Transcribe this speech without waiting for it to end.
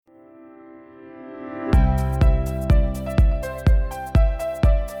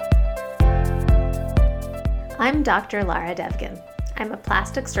I'm Dr. Lara Devgan. I'm a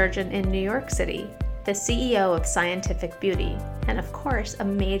plastic surgeon in New York City, the CEO of Scientific Beauty, and of course, a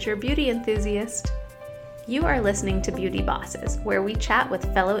major beauty enthusiast. You are listening to Beauty Bosses, where we chat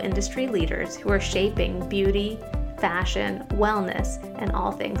with fellow industry leaders who are shaping beauty, fashion, wellness, and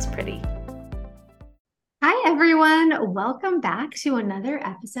all things pretty. Hi, everyone. Welcome back to another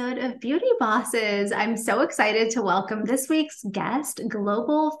episode of Beauty Bosses. I'm so excited to welcome this week's guest,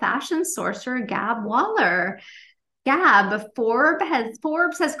 global fashion sorcerer Gab Waller. Gab,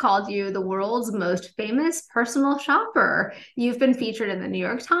 Forbes has called you the world's most famous personal shopper. You've been featured in the New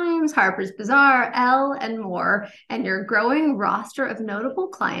York Times, Harper's Bazaar, Elle, and more, and your growing roster of notable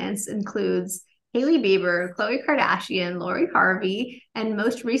clients includes Hailey Bieber, Khloe Kardashian, Lori Harvey, and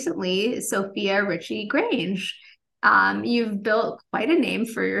most recently, Sophia Richie Grange. You've built quite a name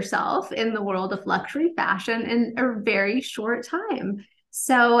for yourself in the world of luxury fashion in a very short time.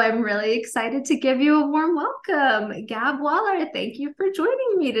 So I'm really excited to give you a warm welcome. Gab Waller, thank you for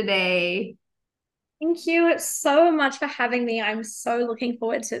joining me today. Thank you so much for having me. I'm so looking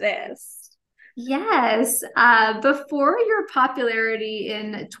forward to this. Yes, before your popularity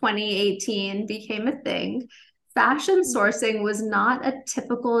in 2018 became a thing, fashion sourcing was not a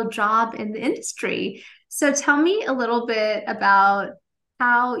typical job in the industry. So tell me a little bit about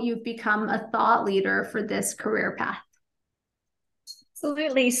how you've become a thought leader for this career path.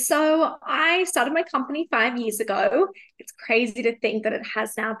 Absolutely. So I started my company 5 years ago. It's crazy to think that it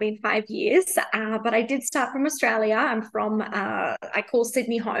has now been 5 years, but I did start from Australia. I'm from, I call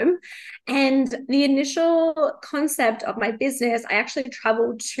Sydney home. And the initial concept of my business, I actually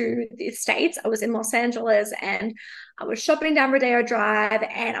traveled to the States. I was in Los Angeles and I was shopping down Rodeo Drive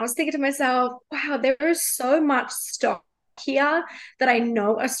and I was thinking to myself, wow, there is so much stock here that I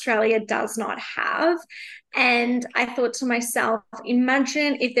know Australia does not have. And I thought to myself,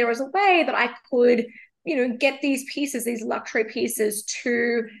 imagine if there was a way that I could, get these pieces, these luxury pieces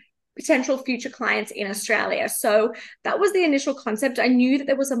to potential future clients in Australia. So that was the initial concept. I knew that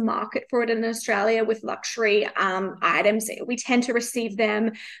there was a market for it in Australia with luxury items. We tend to receive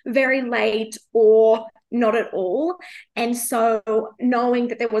them very late or not at all. And so knowing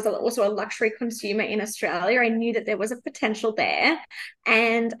that there was also a luxury consumer in Australia, I knew that there was a potential there.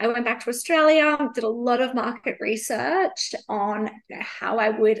 And I went back to Australia, did a lot of market research on how I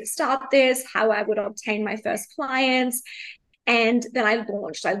would start this, how I would obtain my first clients, and then I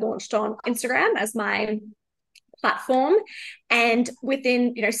launched. I launched on Instagram as my platform. And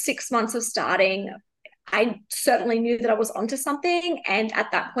within, 6 months of starting, I certainly knew that I was onto something. And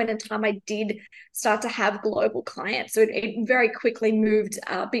at that point in time, I did start to have global clients. So it very quickly moved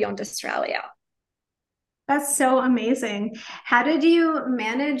beyond Australia. That's so amazing. How did you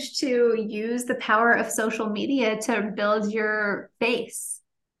manage to use the power of social media to build your base?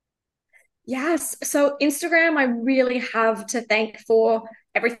 Yes. So Instagram, I really have to thank for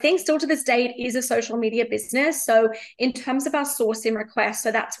everything. Still to this day, it is a social media business. So in terms of our sourcing requests,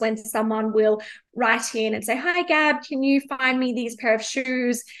 so that's when someone will write in and say, hi, Gab, can you find me these pair of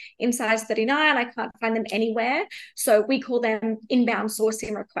shoes in size 39? I can't find them anywhere. So we call them inbound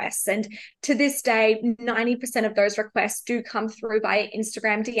sourcing requests. And to this day, 90% of those requests do come through via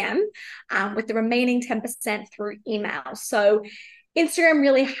Instagram DM, with the remaining 10% through email. So Instagram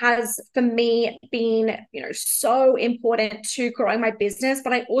really has, for me, been, so important to growing my business.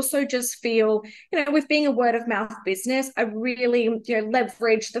 But I also just feel, with being a word of mouth business, I really,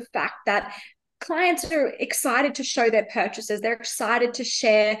 leverage the fact that clients are excited to show their purchases. They're excited to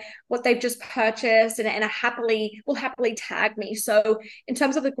share what they've just purchased and will happily tag me. So in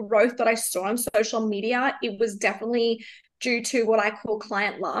terms of the growth that I saw on social media, it was definitely due to what I call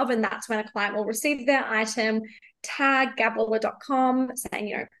client love. And that's when a client will receive their item, tag gabwaller.com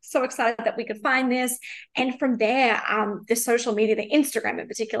saying, so excited that we could find this. And from there, the social media, the Instagram in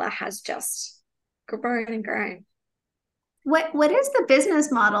particular, has just grown and grown. What is the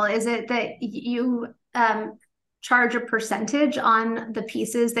business model? Is it that you charge a percentage on the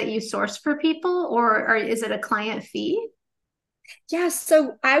pieces that you source for people, or is it a client fee? Yes,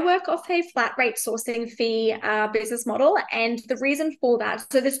 so I work off a flat rate sourcing fee business model, and the reason for that,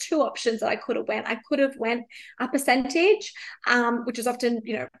 so there's two options that I could have went. I could have went a percentage, which is often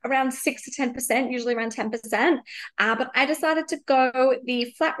around 6 to 10%, usually around 10%. But I decided to go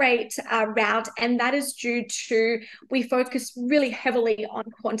the flat rate route, and that is due to we focus really heavily on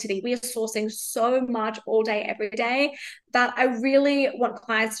quantity. We are sourcing so much all day, every day, that I really want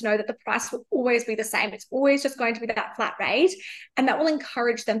clients to know that the price will always be the same. It's always just going to be that flat rate. And that will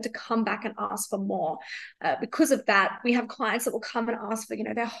encourage them to come back and ask for more. Because of that, we have clients that will come and ask for,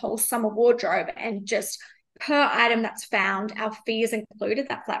 their whole summer wardrobe and just per item that's found, our fee is included,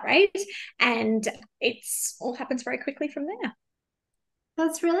 that flat rate, and it's all happens very quickly from there.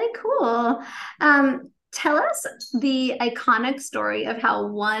 That's really cool. Tell us the iconic story of how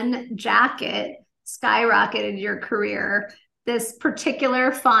one jacket skyrocketed your career, this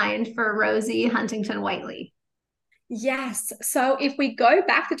particular find for Rosie Huntington Whiteley. Yes. So if we go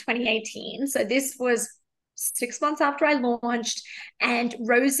back to 2018, so this was 6 months after I launched, and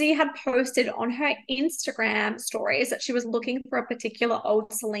Rosie had posted on her Instagram stories that she was looking for a particular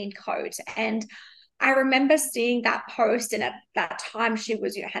old Celine coat. And I remember seeing that post, and at that time she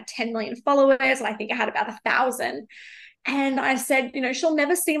was, had 10 million followers, and I think I had about 1,000. And I said, she'll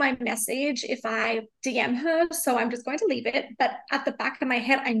never see my message if I DM her. So I'm just going to leave it. But at the back of my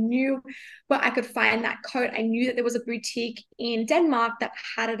head, I knew where I could find that coat. I knew that there was a boutique in Denmark that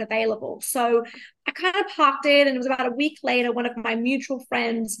had it available. So I kind of parked it. And it was about a week later, one of my mutual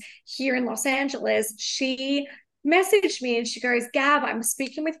friends here in Los Angeles, she messaged me and she goes, Gab, I'm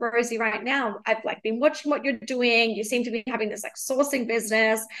speaking with Rosie right now. I've been watching what you're doing. You seem to be having this sourcing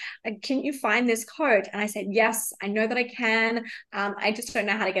business. Can you find this coat? And I said, yes, I know that I can. I just don't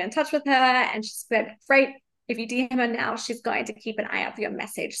know how to get in touch with her. And she said, great. If you DM her now, she's going to keep an eye out for your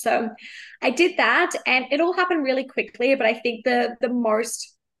message. So I did that, and it all happened really quickly. But I think the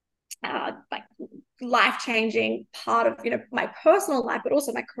most life-changing part of my personal life, but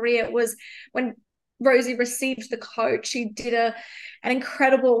also my career, was when Rosie received the coat. She did an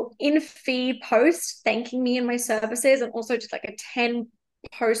incredible in-feed post thanking me and my services, and also just a 10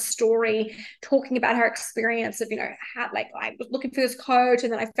 post story talking about her experience of, how I was looking for this coat,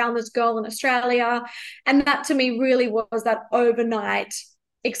 and then I found this girl in Australia. And that to me really was that overnight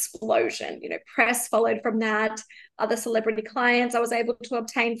explosion. Press followed from that, other celebrity clients I was able to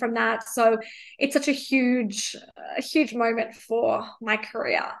obtain from that. So it's such a huge moment for my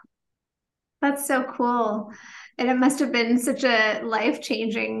career. That's so cool. And it must have been such a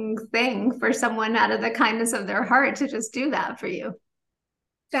life-changing thing for someone out of the kindness of their heart to just do that for you.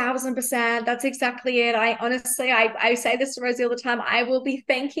 1,000%. That's exactly it. I honestly, I say this to Rosie all the time. I will be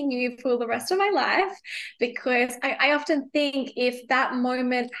thanking you for the rest of my life, because I often think if that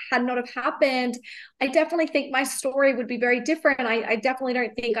moment had not have happened, I definitely think my story would be very different. I definitely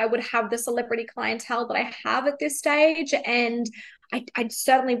don't think I would have the celebrity clientele that I have at this stage. And I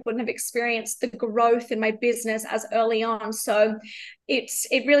certainly wouldn't have experienced the growth in my business as early on. So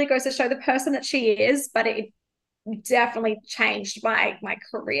it really goes to show the person that she is, but it definitely changed my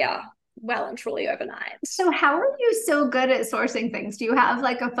career well and truly overnight. So how are you so good at sourcing things? Do you have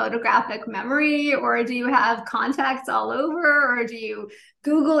a photographic memory, or do you have contacts all over, or do you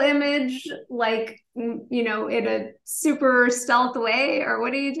Google image in a super stealth way, or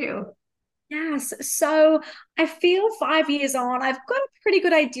what do you do? Yes. So I feel 5 years on, I've got a pretty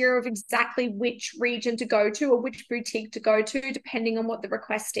good idea of exactly which region to go to or which boutique to go to, depending on what the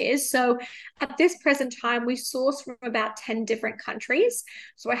request is. So at this present time, we source from about 10 different countries.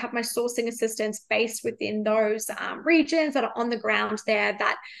 So I have my sourcing assistants based within those regions that are on the ground there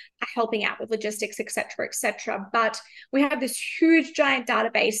that are helping out with logistics, et cetera, et cetera. But we have this huge, giant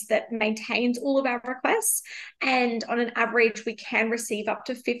database that maintains all of our requests. And on an average, we can receive up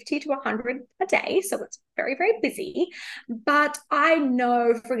to 50 to 100 a day. So it's very, very busy. But I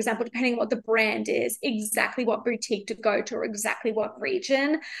know, for example, depending on what the brand is, exactly what boutique to go to or exactly what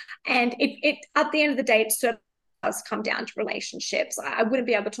region. And it at the end of the day, it sort of does come down to relationships. I wouldn't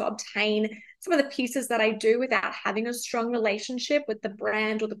be able to obtain some of the pieces that I do without having a strong relationship with the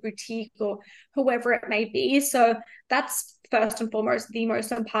brand or the boutique or whoever it may be. So that's first and foremost the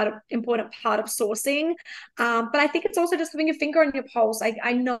most important part of sourcing. But I think it's also just having a finger on your pulse.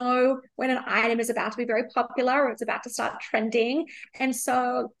 I know when an item is about to be very popular or it's about to start trending. And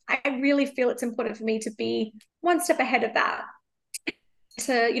so I really feel it's important for me to be one step ahead of that,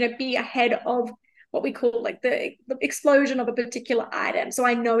 to be ahead of what we call the explosion of a particular item. So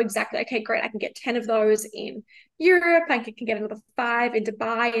I know exactly, okay, great, I can get 10 of those in Europe, I can get another 5 in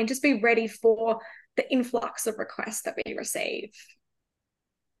Dubai, and just be ready for the influx of requests that we receive.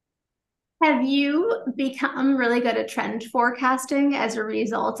 Have you become really good at trend forecasting as a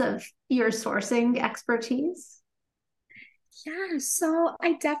result of your sourcing expertise? Yeah, so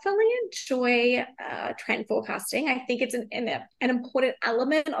I definitely enjoy trend forecasting. I think it's an important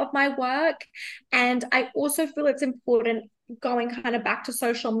element of my work. And I also feel it's important, going kind of back to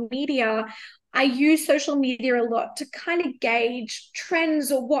social media. I use social media a lot to kind of gauge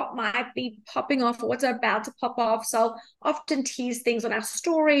trends or what might be popping off or what's about to pop off. So I'll often tease things on our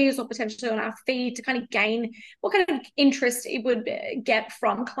stories or potentially on our feed to kind of gain what kind of interest it would get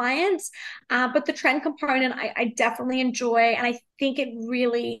from clients. But the trend component, I definitely enjoy. And I think it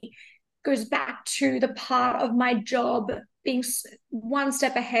really goes back to the part of my job being one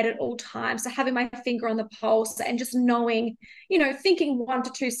step ahead at all times. So having my finger on the pulse and just knowing, thinking 1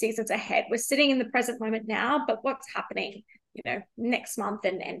 to 2 seasons ahead. We're sitting in the present moment now, but what's happening, next month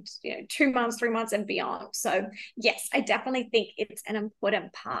and 2 months, 3 months and beyond. So yes, I definitely think it's an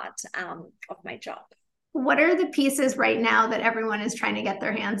important part of my job. What are the pieces right now that everyone is trying to get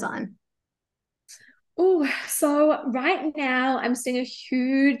their hands on? Oh, so right now I'm seeing a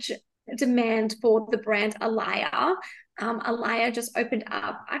huge demand for the brand Alaïa. Alaïa just opened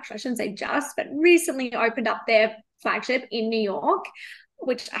up, actually, I shouldn't say just, but recently opened up their flagship in New York,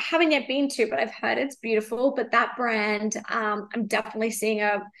 which I haven't yet been to, but I've heard it's beautiful. But that brand, I'm definitely seeing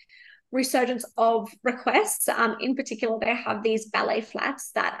a resurgence of requests. In particular, they have these ballet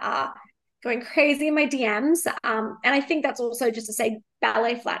flats that are going crazy in my DMs. And I think that's also just to say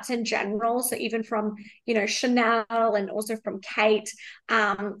ballet flats in general. So even from, Chanel and also from Kate,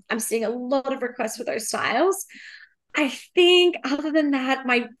 I'm seeing a lot of requests for those styles. I think other than that,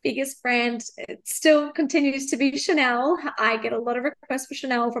 my biggest brand still continues to be Chanel. I get a lot of requests for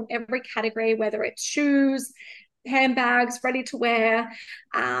Chanel from every category, whether it's shoes, handbags, ready to wear.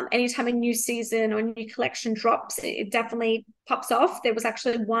 Anytime a new season or new collection drops, it definitely pops off. There was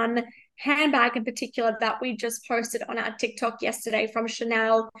actually one handbag in particular that we just posted on our TikTok yesterday from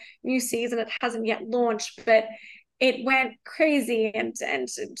Chanel, new season. It hasn't yet launched, but it went crazy, and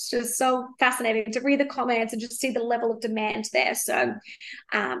it's just so fascinating to read the comments and just see the level of demand there. So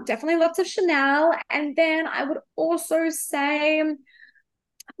definitely lots of Chanel. And then I would also say I'm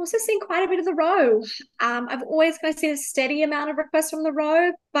also seeing quite a bit of the Row. I've always kind of seen a steady amount of requests from the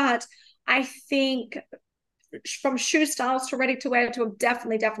Row, but I think from shoe styles to ready to wear to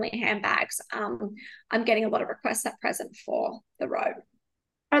definitely handbags, I'm getting a lot of requests at present for the Row.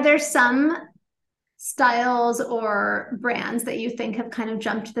 Are there some styles or brands that you think have kind of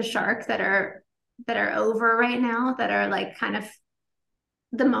jumped the shark that are over right now, that are like kind of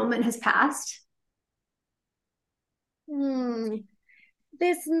the moment has passed?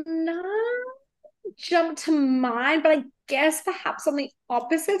 There's no jump to mind, but I guess perhaps on the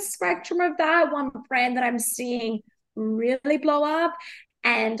opposite spectrum of that, one brand that I'm seeing really blow up,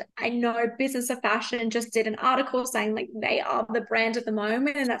 and I know Business of Fashion just did an article saying like they are the brand of the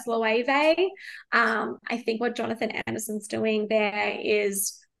moment, and that's Loewe. I think what Jonathan Anderson's doing there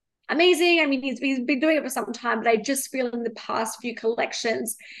is amazing. I mean, he's been doing it for some time, but I just feel in the past few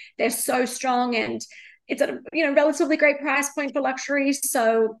collections, they're so strong, and it's at a relatively great price point for luxury.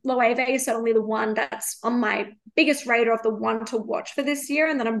 So Loewe is certainly the one that's on my biggest radar of the one to watch for this year.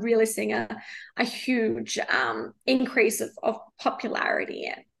 And then I'm really seeing a huge increase of popularity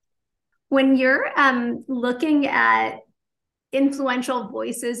in. When you're looking at influential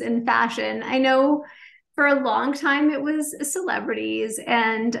voices in fashion, I know for a long time it was celebrities,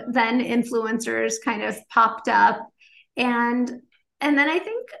 and then influencers kind of popped up. And then I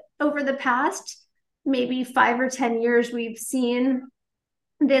think over the past maybe 5 or 10 years, we've seen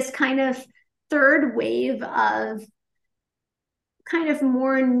this kind of third wave of kind of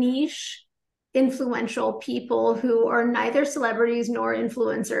more niche influential people who are neither celebrities nor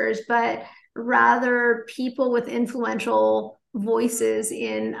influencers, but rather people with influential voices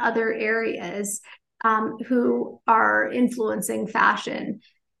in other areas, who are influencing fashion.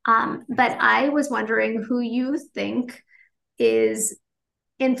 But I was wondering who you think is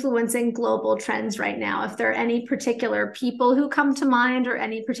influencing global trends right now, if there are any particular people who come to mind or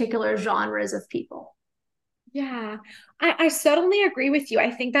any particular genres of people. Yeah, I certainly agree with you.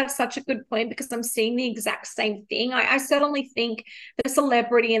 I think that's such a good point because I'm seeing the exact same thing. I certainly think the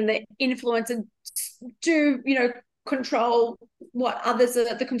celebrity and the influencer do, control what others,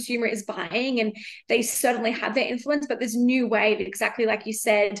 the consumer is buying, and they certainly have their influence. But this new wave, exactly like you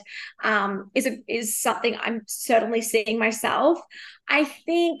said, is something I'm certainly seeing myself. I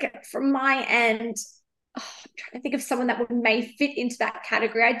think from my end, I'm trying to think of someone that may fit into that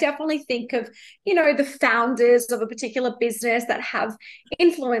category. I definitely think of, the founders of a particular business that have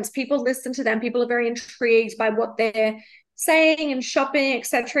influence. People listen to them. People are very intrigued by what they're saying and shopping, et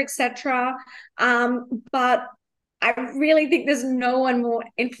cetera, et cetera. But I really think there's no one more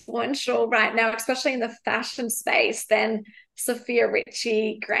influential right now, especially in the fashion space, than Sophia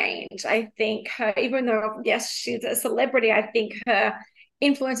Richie Grange. I think her, even though, yes, she's a celebrity, I think her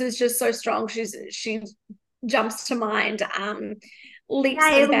influence is just so strong. She jumps to mind, leaps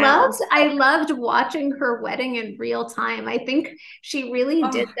and bounds. I loved watching her wedding in real time. I think she really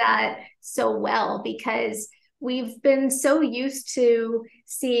did that so well, because we've been so used to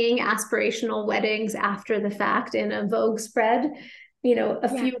seeing aspirational weddings after the fact in a Vogue spread. a Yeah.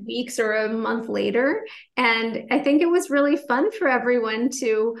 few weeks or a month later. And I think it was really fun for everyone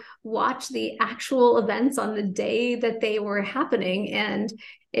to watch the actual events on the day that they were happening. And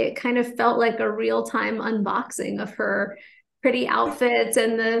it kind of felt like a real-time unboxing of her pretty outfits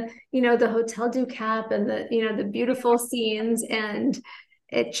and the Hotel du Cap and the beautiful scenes. And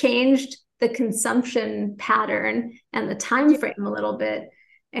it changed the consumption pattern and the time Yeah. frame a little bit.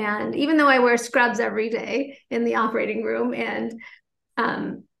 And even though I wear scrubs every day in the operating room, and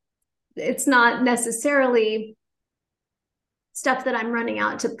um, it's not necessarily stuff that I'm running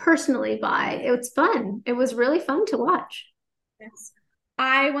out to personally buy. It's fun. It was really fun to watch. Yes.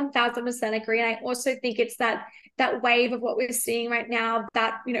 I 1000% agree. And I also think it's that wave of what we're seeing right now,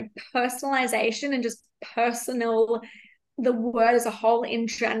 that, personalization and just personal, the word as a whole in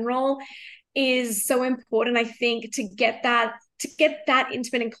general is so important. I think to get that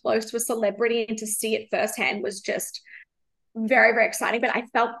intimate and close to a celebrity and to see it firsthand was just very, very exciting. But I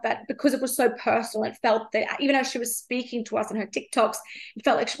felt that because it was so personal, it felt that even as she was speaking to us on her TikToks, it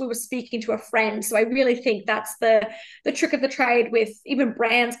felt like we were speaking to a friend. So I really think that's the trick of the trade with even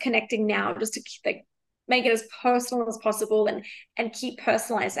brands connecting now, just to keep, like, make it as personal as possible and keep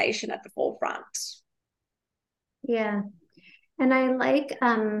personalization at the forefront. Yeah. And I like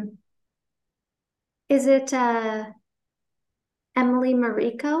is it Emily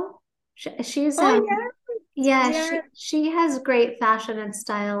Mariko? She's Oh yeah, yeah, yeah. she has great fashion and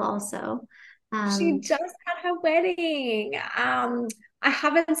style also. She Um just had her wedding. I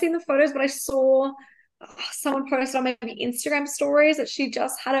haven't seen the photos, but I saw someone posted on maybe Instagram stories that she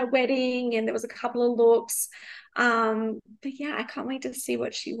just had her wedding and there was a couple of looks. But yeah, I can't wait to see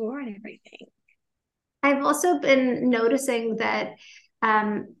what she wore and everything. I've also been noticing that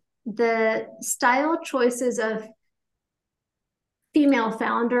the style choices of female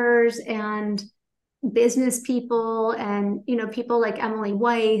founders and business people and people like Emily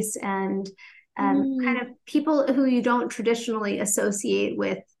Weiss and Mm, kind of people who you don't traditionally associate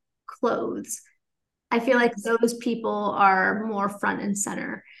with clothes. I feel like yes. those people are more front and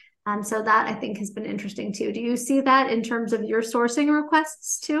center. So that I think has been interesting too. Do you see that in terms of your sourcing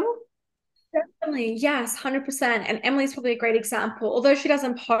requests too? Definitely, yes, 100%. And Emily's probably a great example. Although she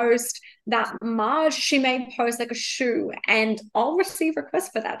doesn't post that much, she may post like a shoe, and I'll receive requests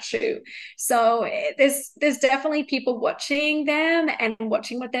for that shoe. So there's definitely people watching them and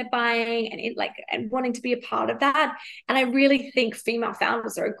watching what they're buying and wanting to be a part of that. And I really think female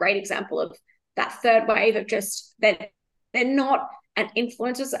founders are a great example of that third wave of just that they're not and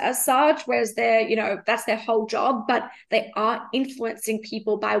influencers as such, whereas that's their whole job, but they are influencing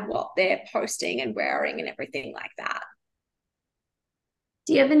people by what they're posting and wearing and everything like that.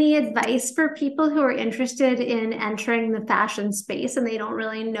 Do you have any advice for people who are interested in entering the fashion space and they don't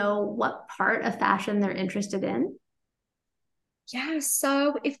really know what part of fashion they're interested in? Yeah,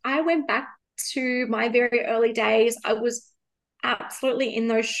 so if I went back to my very early days, I was absolutely in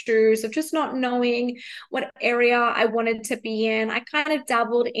those shoes of just not knowing what area I wanted to be in. I kind of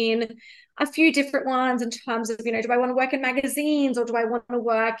dabbled in a few different ones in terms of, do I want to work in magazines or do I want to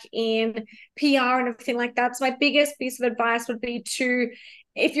work in PR and everything like that? So my biggest piece of advice would be to,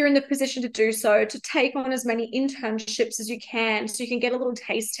 if you're in the position to do so, to take on as many internships as you can so you can get a little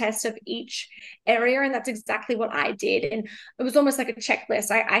taste test of each area. And that's exactly what I did. And it was almost like a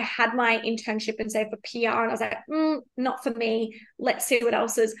checklist. I had my internship and say for PR, and I was like, not for me. Let's see what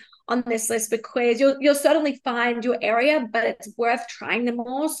else is on this list, because you'll certainly find your area, but it's worth trying them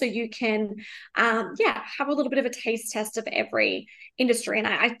all so you can, have a little bit of a taste test of every industry. And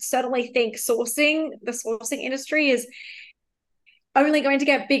I certainly think the sourcing industry is only going to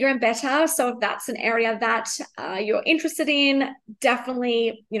get bigger and better. So if that's an area that you're interested in,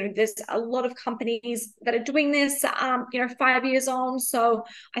 definitely, there's a lot of companies that are doing this, 5 years on. So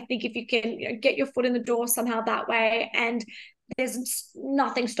I think if you can, get your foot in the door somehow that way, and there's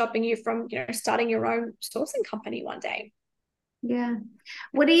nothing stopping you from, starting your own sourcing company one day. Yeah.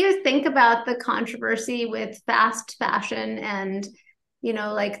 What do you think about the controversy with fast fashion and,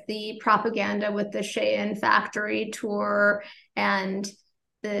 like the propaganda with the Shein factory tour and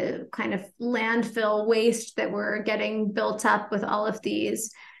the kind of landfill waste that we're getting built up with all of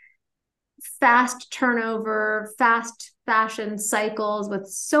these fast turnover, fast fashion cycles with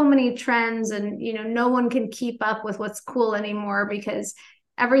so many trends and no one can keep up with what's cool anymore because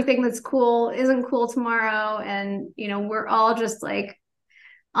everything that's cool isn't cool tomorrow and we're all just like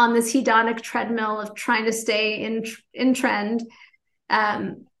on this hedonic treadmill of trying to stay in trend.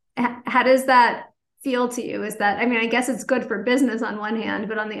 How does that feel to you? Is that, I mean, I guess it's good for business on one hand,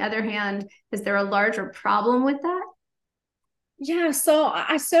 but on the other hand, is there a larger problem with that? Yeah, so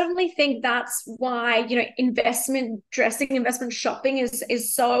I certainly think that's why, investment dressing, investment shopping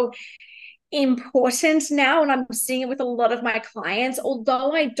is so important now, and I'm seeing it with a lot of my clients.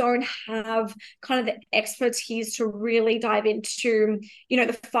 Although I don't have kind of the expertise to really dive into,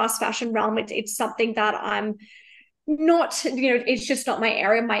 the fast fashion realm, it's something that I'm not, it's just not my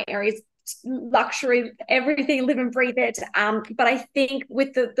area. My area is luxury, everything, live and breathe it. But I think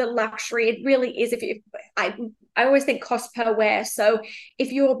with the luxury, it really is, if I always think cost per wear. So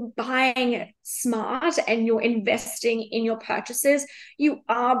if you're buying smart and you're investing in your purchases, you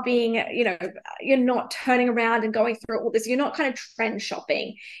are being, you're not turning around and going through all this. You're not kind of trend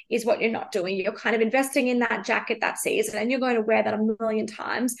shopping, is what you're not doing. You're kind of investing in that jacket that season, and you're going to wear that a million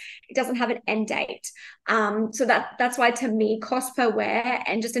times. It doesn't have an end date. So that's why, to me, cost per wear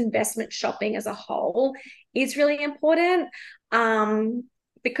and just investment shopping as a whole is really important.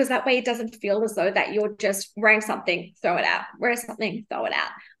 Because that way it doesn't feel as though that you're just wearing something, throw it out, wear something, throw it out.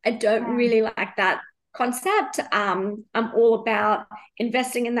 I don't really like that concept. I'm all about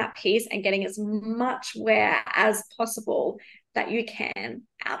investing in that piece and getting as much wear as possible that you can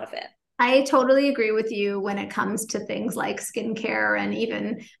out of it. I totally agree with you when it comes to things like skincare and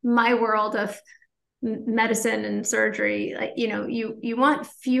even my world of medicine and surgery. Like, you want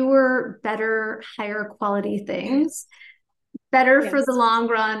fewer, better, higher quality things, better for the long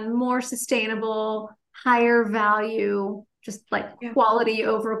run, more sustainable, higher value, just like quality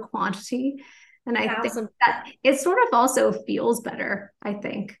over quantity. And I think that it sort of also feels better, I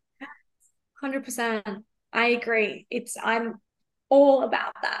think. 100%. I agree. I'm all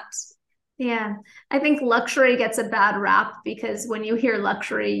about that. Yeah. I think luxury gets a bad rap because when you hear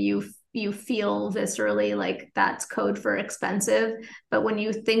luxury, you feel viscerally like that's code for expensive. But when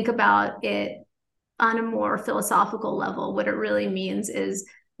you think about it on a more philosophical level, what it really means is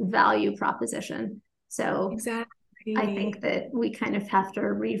value proposition. So exactly. I think that we kind of have to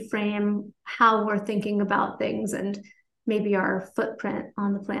reframe how we're thinking about things and maybe our footprint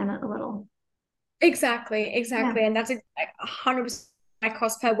on the planet a little. Exactly. Yeah. And that's 100% my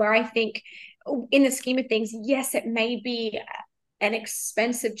cost per wear. I think in the scheme of things, yes, it may be an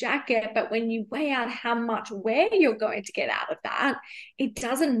expensive jacket, but when you weigh out how much wear you're going to get out of that, it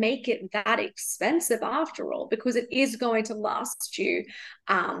doesn't make it that expensive after all, because it is going to last you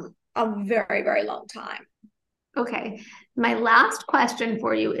a very, very long time. Okay. My last question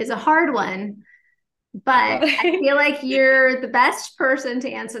for you is a hard one, but I feel like you're the best person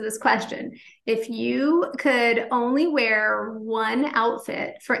to answer this question. If you could only wear one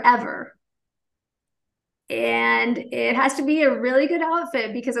outfit forever, and it has to be a really good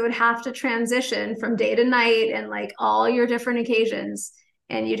outfit because it would have to transition from day to night and like all your different occasions,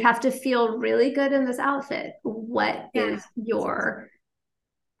 and you'd have to feel really good in this outfit. What is your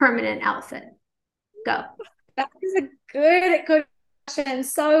permanent outfit? Go. That is a good question.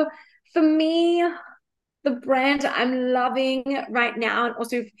 So for me, the brand I'm loving right now, and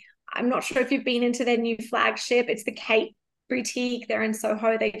also I'm not sure if you've been into their new flagship, it's the Kate Boutique. They're in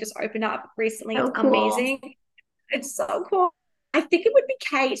Soho. They just opened up recently. It's amazing. It's so cool. I think it would be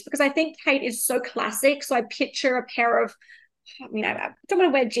Kate, because I think Kate is so classic. So I picture a pair of, I don't want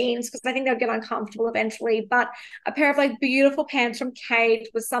to wear jeans because I think they'll get uncomfortable eventually, but a pair of like beautiful pants from Kate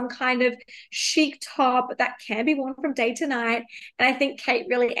with some kind of chic top that can be worn from day to night. And I think Kate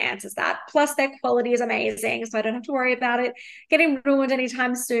really answers that. Plus, their quality is amazing, so I don't have to worry about it getting ruined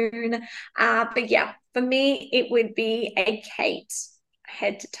anytime soon. But yeah, for me, it would be a Kate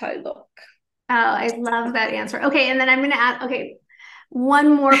head to toe look. Oh, I love that answer. Okay, and then I'm going to add,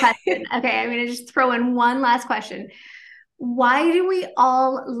 one more question. Okay, I'm going to just throw in one last question. Why do we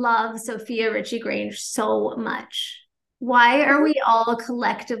all love Sofia Richie Grainge so much? Why are we all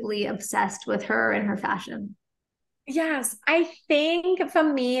collectively obsessed with her and her fashion? Yes, I think for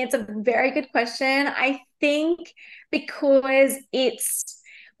me, it's a very good question. I think because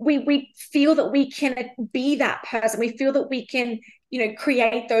we feel that we can be that person. We feel that we can,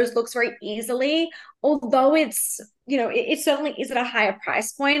 create those looks very easily. Although it certainly is at a higher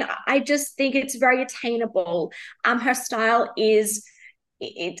price point. I just think it's very attainable. Her style is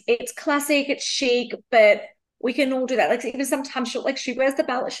it's classic, it's chic, but we can all do that. Like even sometimes she wears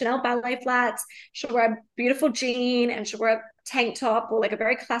the Chanel ballet flats. She'll wear a beautiful jean and she'll wear a tank top or like a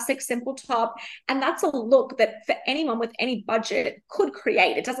very classic simple top. And that's a look that for anyone with any budget could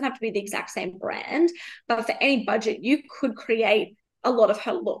create. It doesn't have to be the exact same brand, but for any budget, you could create a lot of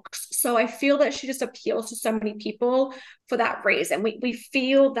her looks. So I feel that she just appeals to so many people for that reason. We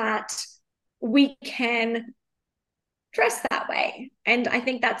feel that we can dress that way. And I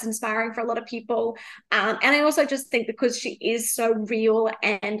think that's inspiring for a lot of people. And I also just think because she is so real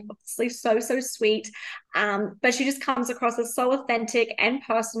and obviously so sweet, but she just comes across as so authentic and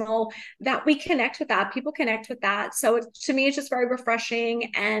personal that we connect with that. People connect with that. So to me, it's just very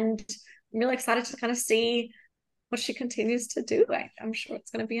refreshing. And I'm really excited to kind of see what she continues to do. I'm sure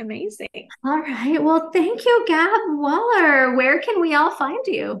it's going to be amazing. All right. Well, thank you, Gab Waller. Where can we all find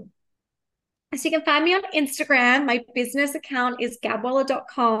you? So you can find me on Instagram. My business account is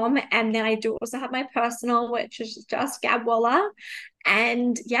gabwaller.com. And then I do also have my personal, which is just Gabwaller.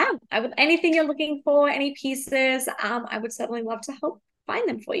 And yeah, anything you're looking for, any pieces, I would certainly love to help find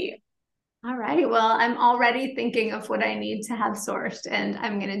them for you. All right. Well, I'm already thinking of what I need to have sourced, and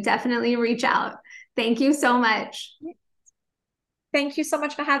I'm going to definitely reach out. Thank you so much. Thank you so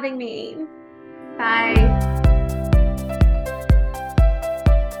much for having me. Bye.